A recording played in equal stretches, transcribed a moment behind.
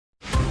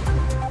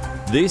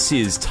This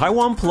is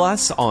Taiwan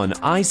Plus on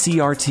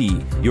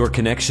ICRT, your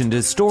connection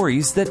to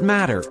stories that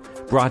matter.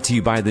 Brought to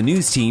you by the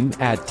news team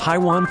at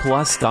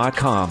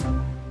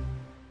taiwanplus.com.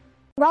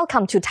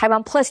 Welcome to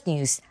Taiwan Plus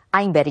News.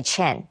 I'm Betty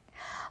Chen.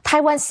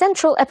 Taiwan's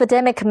Central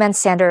Epidemic Command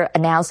Center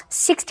announced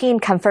 16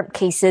 confirmed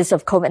cases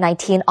of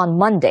COVID-19 on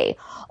Monday,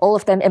 all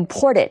of them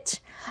imported.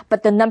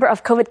 But the number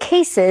of COVID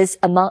cases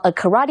among a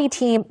karate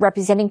team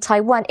representing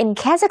Taiwan in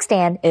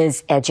Kazakhstan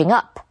is edging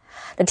up.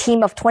 The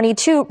team of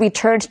 22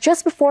 returned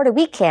just before the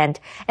weekend,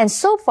 and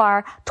so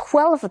far,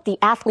 12 of the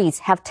athletes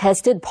have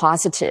tested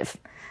positive.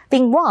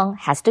 Bing Wang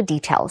has the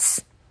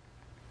details.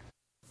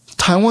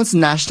 Taiwan's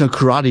national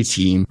karate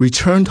team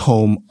returned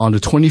home on the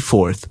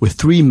 24th with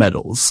 3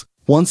 medals,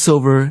 1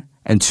 silver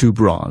and 2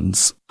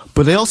 bronze.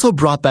 But they also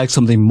brought back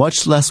something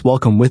much less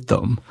welcome with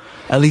them.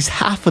 At least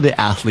half of the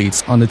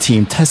athletes on the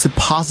team tested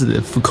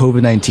positive for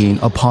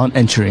COVID-19 upon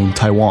entering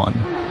Taiwan.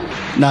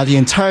 Now the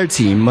entire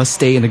team must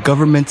stay in a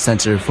government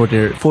center for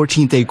their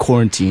 14-day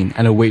quarantine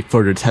and await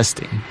further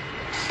testing.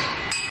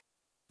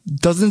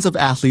 Dozens of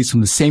athletes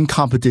from the same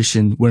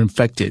competition were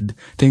infected.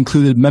 They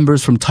included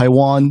members from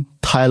Taiwan,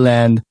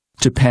 Thailand,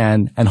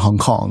 Japan, and Hong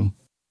Kong.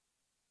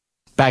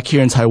 Back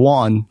here in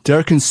Taiwan, there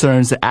are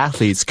concerns that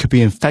athletes could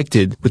be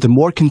infected with the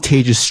more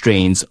contagious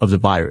strains of the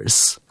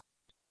virus.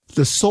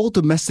 The sole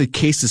domestic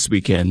case this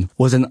weekend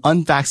was an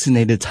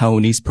unvaccinated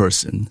Taiwanese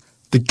person.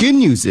 The good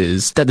news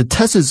is that the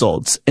test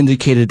results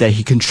indicated that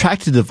he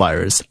contracted the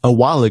virus a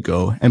while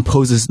ago and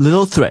poses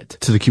little threat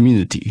to the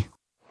community.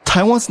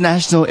 Taiwan's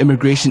National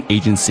Immigration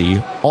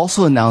Agency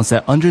also announced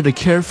that under the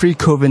Carefree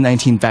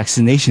COVID-19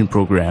 vaccination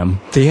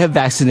program, they have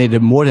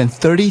vaccinated more than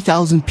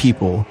 30,000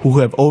 people who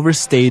have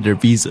overstayed their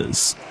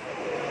visas.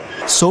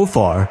 So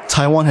far,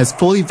 Taiwan has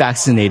fully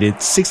vaccinated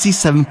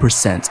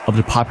 67% of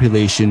the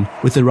population,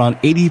 with around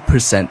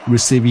 80%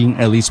 receiving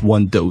at least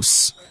 1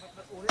 dose.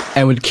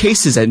 And with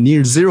cases at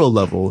near zero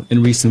level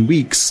in recent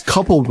weeks,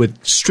 coupled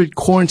with strict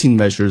quarantine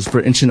measures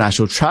for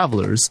international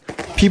travelers,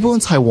 people in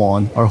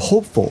Taiwan are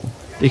hopeful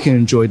they can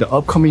enjoy the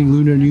upcoming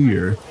Lunar New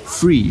Year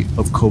free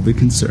of COVID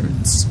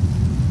concerns.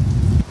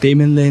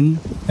 Damon Lin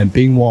and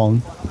Bing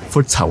Wang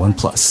for Taiwan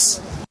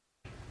Plus.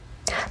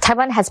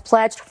 Taiwan has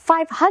pledged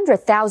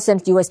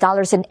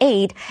 $500,000 in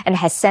aid and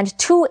has sent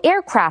 2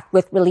 aircraft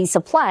with relief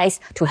supplies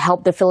to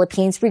help the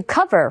Philippines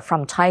recover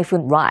from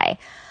Typhoon Rai.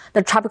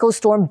 The tropical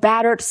storm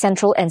battered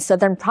central and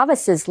southern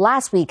provinces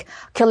last week,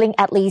 killing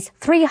at least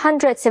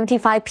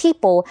 375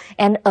 people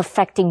and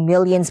affecting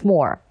millions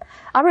more.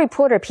 Our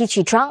reporter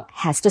Pichi Zhang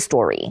has the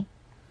story.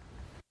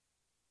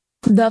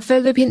 The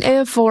Philippine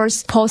Air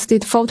Force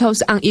posted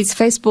photos on its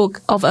Facebook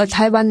of a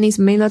Taiwanese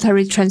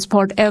military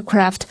transport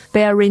aircraft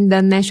bearing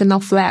the national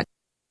flag.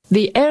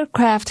 The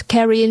aircraft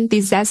carrying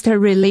disaster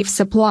relief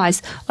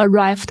supplies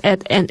arrived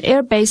at an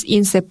airbase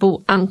in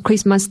Cebu on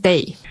Christmas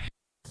Day.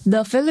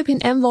 The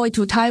Philippine envoy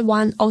to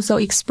Taiwan also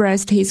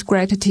expressed his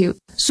gratitude.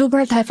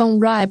 Super Typhoon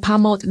Rai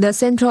pummeled the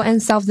central and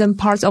southern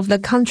parts of the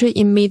country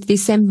in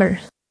mid-December.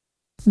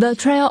 The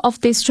trail of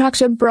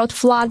destruction brought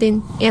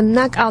flooding and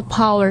knocked out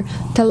power,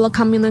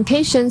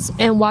 telecommunications,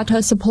 and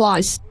water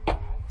supplies.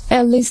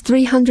 At least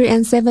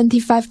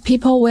 375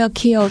 people were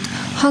killed,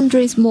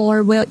 hundreds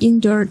more were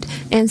injured,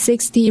 and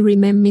 60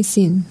 remain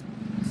missing.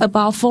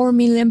 About 4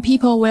 million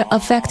people were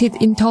affected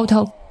in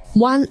total.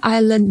 One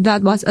island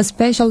that was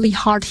especially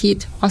hard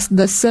hit was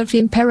the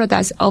surfing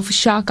paradise of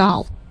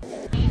Siargao.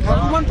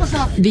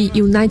 The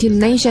United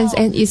Nations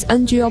and its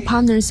NGO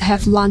partners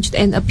have launched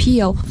an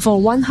appeal for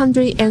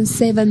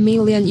 $107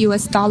 million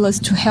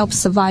to help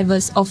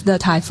survivors of the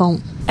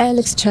typhoon.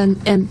 Alex Chen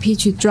and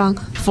Pichi Zhang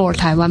for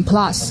Taiwan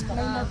Plus.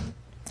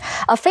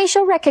 A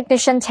facial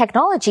recognition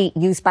technology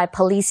used by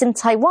police in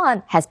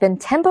Taiwan has been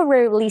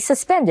temporarily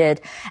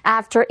suspended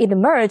after it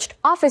emerged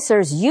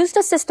officers used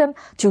the system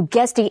to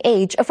guess the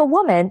age of a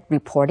woman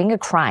reporting a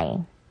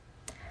crime.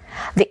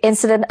 The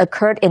incident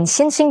occurred in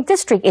Xinxing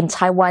district in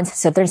Taiwan's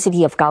southern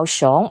city of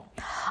Kaohsiung.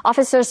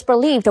 Officers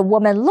believed the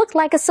woman looked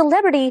like a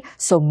celebrity,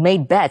 so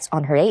made bets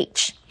on her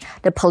age.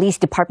 The police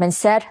department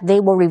said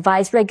they will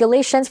revise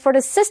regulations for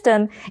the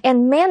system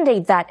and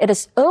mandate that it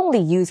is only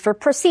used for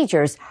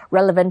procedures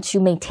relevant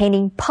to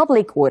maintaining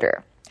public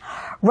order.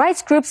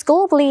 Rights groups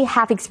globally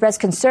have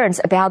expressed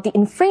concerns about the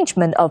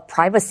infringement of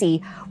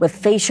privacy with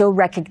facial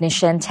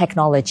recognition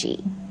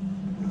technology.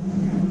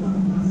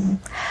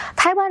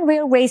 Taiwan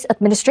Railways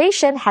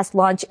Administration has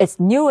launched its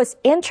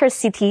newest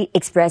intercity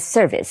express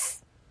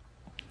service.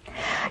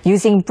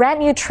 Using brand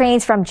new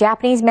trains from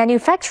Japanese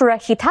manufacturer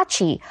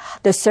Hitachi,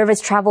 the service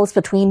travels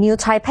between New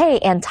Taipei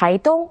and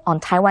Taitung on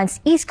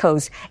Taiwan's east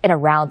coast in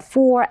around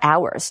 4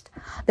 hours.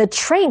 The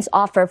trains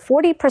offer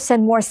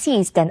 40% more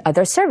seats than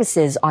other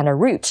services on a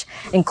route,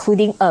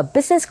 including a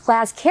business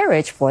class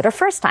carriage for the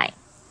first time.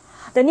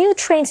 The new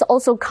trains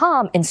also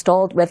come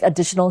installed with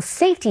additional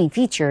safety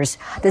features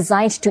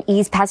designed to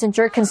ease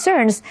passenger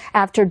concerns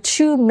after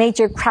 2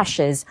 major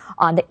crashes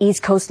on the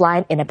East Coast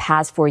line in the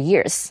past 4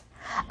 years.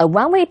 A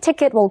one-way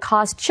ticket will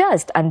cost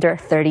just under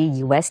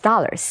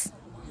 $30.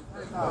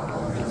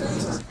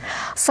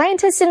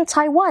 Scientists in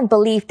Taiwan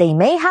believe they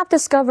may have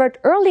discovered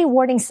early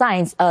warning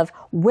signs of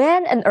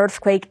when an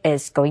earthquake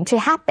is going to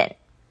happen.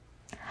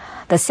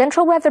 The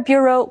Central Weather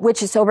Bureau,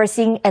 which is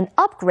overseeing an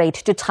upgrade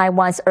to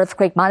Taiwan's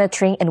earthquake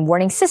monitoring and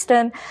warning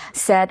system,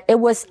 said it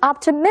was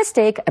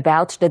optimistic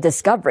about the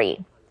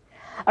discovery.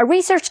 A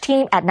research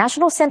team at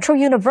National Central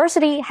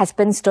University has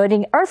been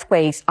studying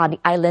earthquakes on the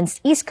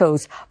island's east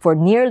coast for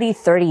nearly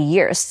 30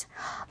 years.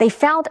 They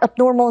found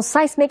abnormal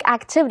seismic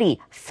activity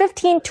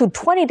 15 to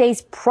 20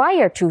 days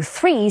prior to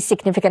 3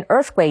 significant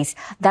earthquakes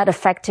that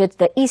affected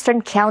the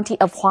eastern county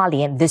of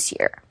Hualien this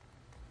year.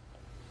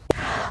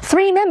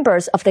 3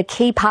 members of the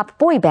K-pop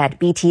boy band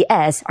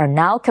BTS are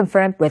now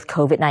confirmed with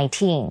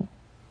COVID-19.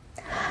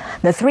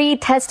 The 3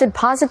 tested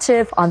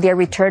positive on their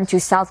return to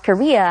South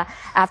Korea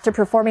after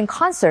performing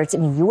concerts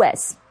in the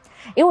U.S.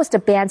 It was the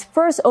band's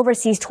first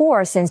overseas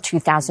tour since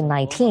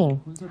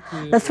 2019.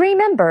 The 3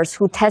 members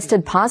who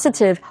tested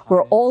positive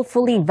were all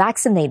fully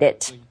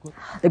vaccinated.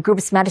 The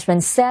group's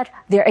management said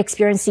they're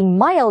experiencing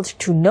mild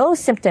to no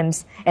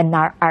symptoms and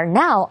are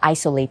now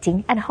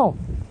isolating at home.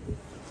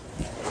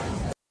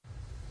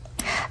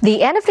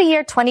 The end of the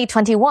year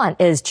 2021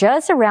 is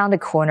just around the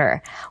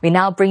corner. We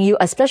now bring you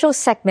a special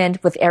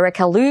segment with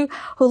Erica Liu,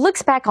 who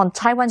looks back on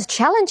Taiwan's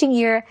challenging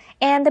year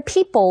and the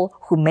people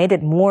who made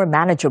it more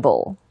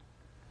manageable.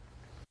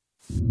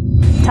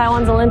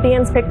 Taiwan's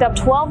Olympians picked up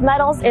 12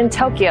 medals in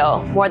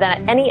Tokyo, more than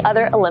at any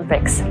other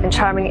Olympics, and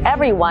charming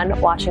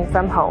everyone watching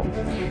from home.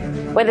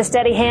 With a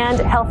steady hand,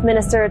 Health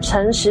Minister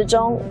Chen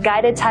Shizhong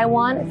guided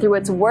Taiwan through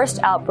its worst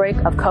outbreak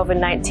of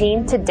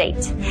COVID-19 to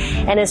date.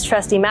 And his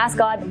trusty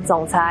mascot,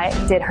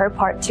 Zongcai, did her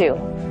part too.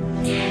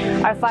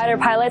 Our fighter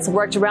pilots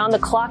worked around the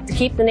clock to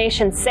keep the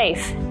nation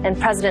safe, and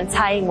President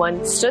Tsai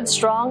Ing-wen stood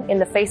strong in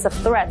the face of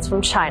threats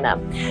from China.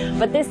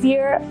 But this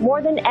year,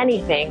 more than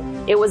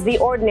anything, it was the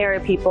ordinary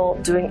people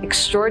doing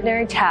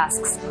extraordinary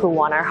tasks who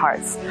won our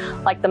hearts,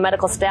 like the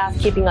medical staff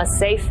keeping us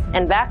safe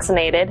and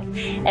vaccinated,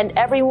 and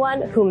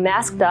everyone who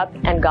masked up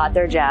and got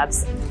their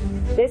jabs.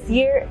 This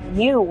year,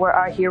 you were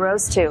our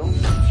heroes too.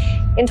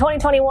 In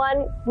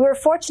 2021, we were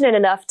fortunate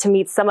enough to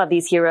meet some of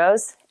these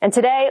heroes, and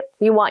today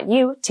we want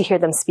you to hear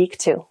them speak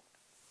too.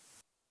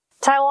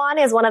 Taiwan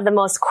is one of the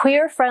most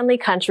queer-friendly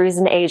countries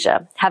in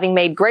Asia, having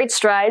made great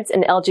strides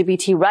in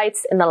LGBT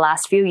rights in the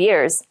last few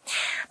years.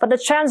 But the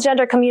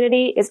transgender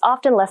community is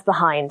often left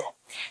behind.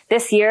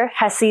 This year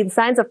has seen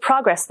signs of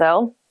progress,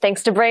 though,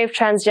 thanks to brave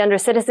transgender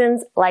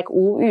citizens like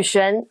Wu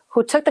Yuxuan,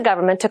 who took the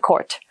government to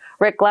court.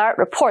 Rick Glart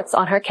reports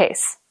on her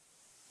case.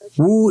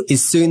 Wu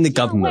is suing the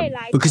government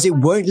because it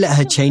won't let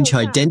her change her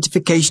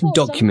identification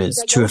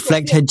documents to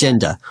reflect her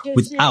gender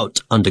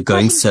without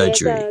undergoing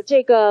surgery.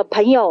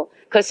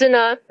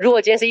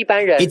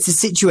 It's a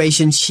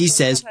situation she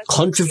says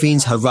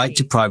contravenes her right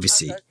to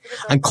privacy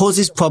and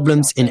causes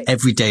problems in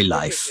everyday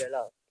life.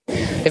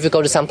 If you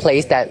go to some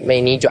place that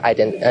may need your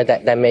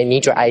that may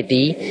need your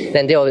ID,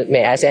 then they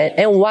may ask,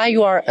 and why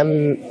your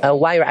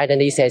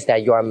identity says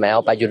that you are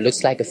male, but you look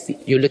like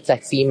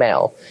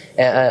female.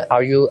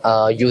 Are you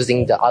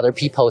using the other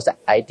people's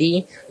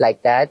ID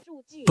like that?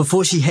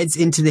 Before she heads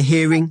into the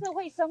hearing,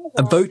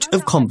 a vote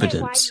of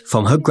confidence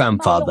from her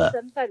grandfather.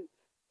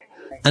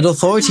 And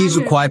authorities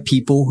require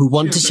people who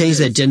want to change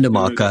their gender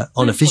marker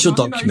on official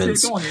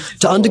documents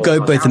to undergo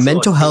both a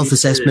mental health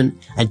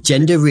assessment and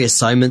gender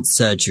reassignment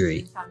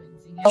surgery.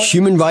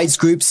 Human rights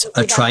groups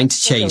are trying to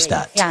change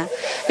that. Yeah,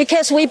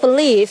 because we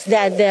believe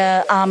that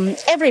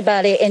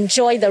everybody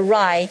enjoy the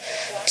right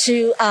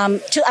to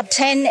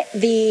obtain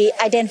the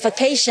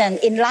identification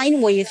in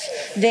line with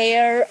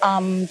their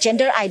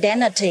gender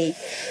identity.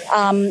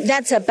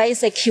 That's a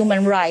basic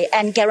human right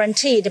and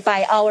guaranteed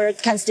by our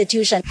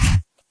Constitution.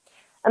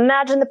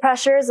 Imagine the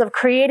pressures of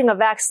creating a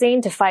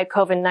vaccine to fight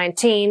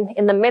COVID-19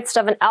 in the midst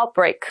of an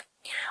outbreak.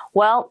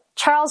 Well,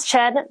 Charles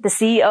Chen, the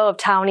CEO of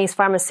Taiwanese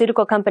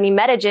pharmaceutical company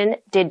Medigen,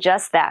 did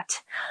just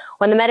that.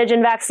 When the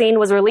Medigen vaccine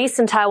was released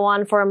in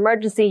Taiwan for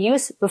emergency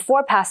use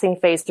before passing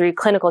phase 3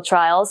 clinical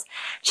trials,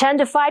 Chen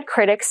defied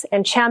critics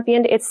and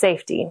championed its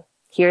safety.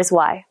 Here's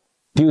why.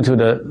 Due to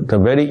the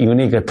very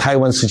unique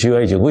Taiwan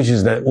situation, which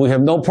is that we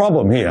have no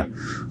problem here.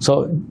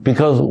 So,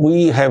 because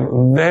we have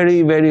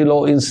very, very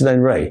low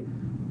incident rate,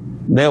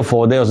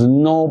 therefore there's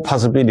no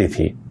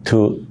possibility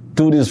to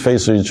do this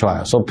phase 3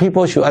 trial. So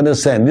people should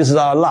understand this is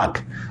our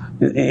luck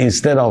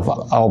instead of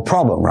our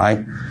problem,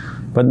 right?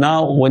 But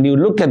now when you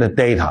look at the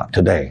data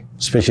today,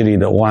 especially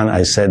the one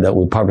I said that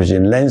we published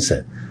in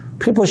Lancet,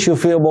 people should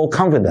feel more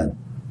confident.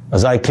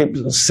 As I keep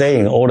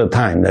saying all the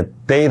time,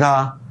 that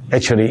data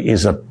actually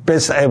is the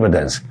best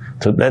evidence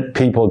to let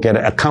people get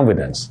a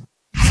confidence.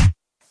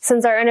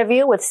 Since our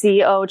interview with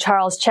CEO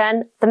Charles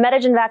Chen, the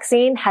Medigen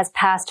vaccine has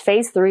passed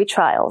phase 3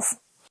 trials.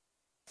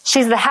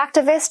 She's the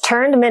hacktivist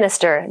turned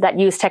minister that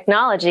used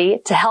technology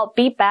to help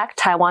beat back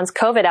Taiwan's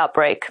COVID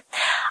outbreak.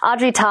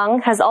 Audrey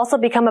Tang has also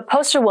become a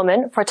poster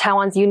woman for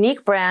Taiwan's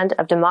unique brand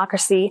of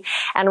democracy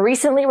and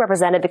recently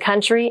represented the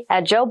country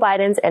at Joe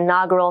Biden's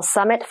inaugural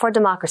Summit for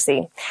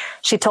Democracy.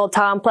 She told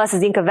Taiwan Plus'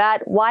 Zinka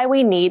Vat why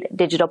we need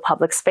digital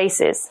public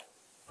spaces.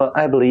 Well,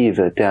 I believe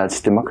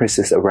that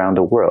democracies around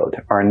the world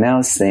are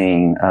now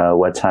seeing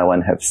what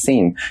Taiwan have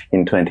seen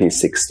in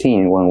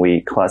 2016 when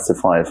we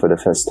classified for the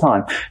first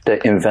time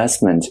the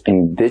investment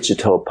in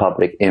digital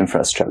public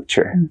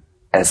infrastructure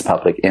as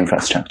public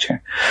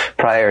infrastructure.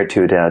 Prior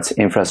to that,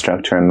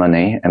 infrastructure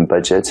money and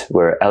budget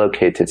were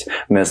allocated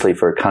mostly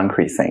for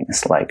concrete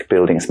things, like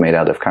buildings made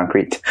out of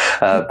concrete.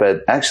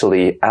 But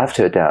actually,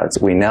 after that,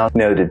 we now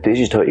know the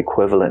digital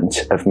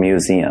equivalent of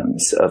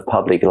museums, of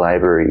public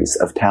libraries,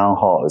 of town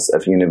halls,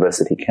 of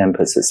university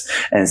campuses,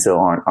 and so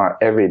on, are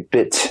every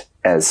bit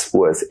as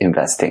worth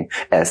investing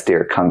as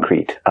their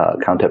concrete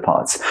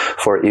counterparts.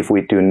 For if we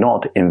do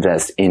not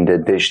invest in the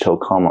digital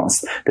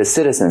commons, the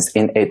citizens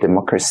in a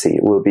democracy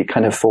will be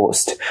kind of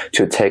forced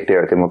to take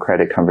their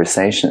democratic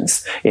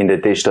conversations in the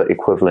digital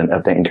equivalent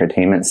of the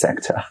entertainment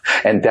sector.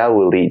 And that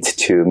will lead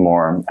to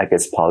more, I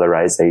guess,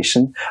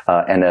 polarization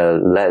and a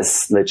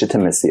less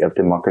legitimacy of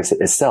democracy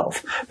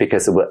itself,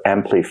 because it will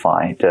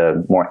amplify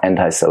the more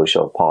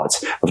antisocial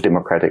parts of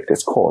democratic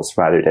discourse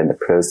rather than the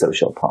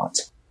pro-social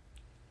parts.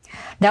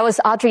 That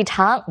was Audrey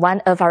Tang, one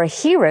of our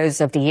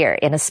heroes of the year,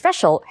 in a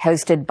special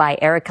hosted by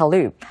Erica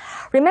Liu.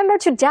 Remember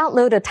to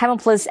download the Taiwan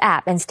Plus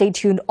app and stay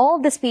tuned all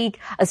this week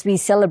as we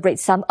celebrate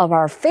some of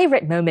our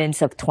favorite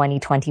moments of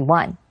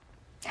 2021.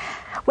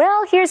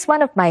 Well, here's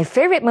one of my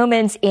favorite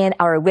moments in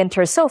our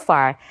winter so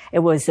far. It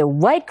was a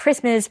white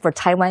Christmas for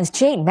Taiwan's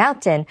Jade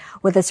Mountain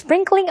with a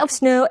sprinkling of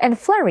snow and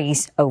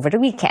flurries over the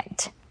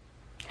weekend.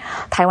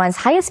 Taiwan's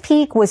highest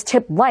peak was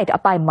tipped white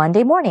by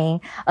Monday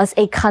morning as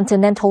a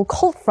continental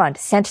cold front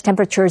sent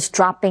temperatures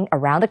dropping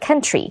around the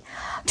country.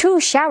 2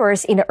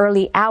 showers in the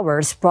early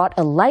hours brought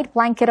a light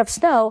blanket of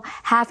snow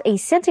half a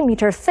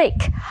centimeter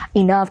thick,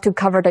 enough to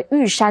cover the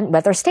Yushan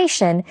weather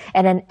station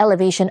at an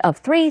elevation of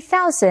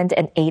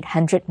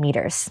 3,800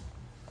 meters.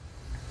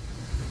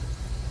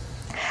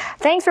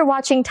 Thanks for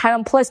watching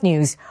Taiwan Plus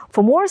News.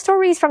 For more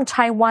stories from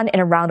Taiwan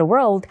and around the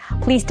world,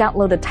 please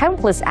download the Taiwan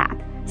Plus app.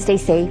 Stay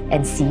safe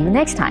and see you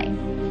next time.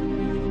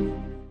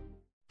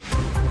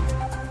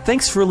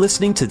 Thanks for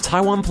listening to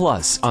Taiwan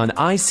Plus on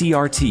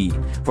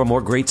ICRT. For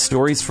more great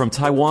stories from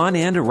Taiwan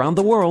and around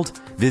the world,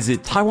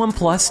 visit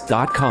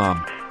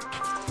taiwanplus.com.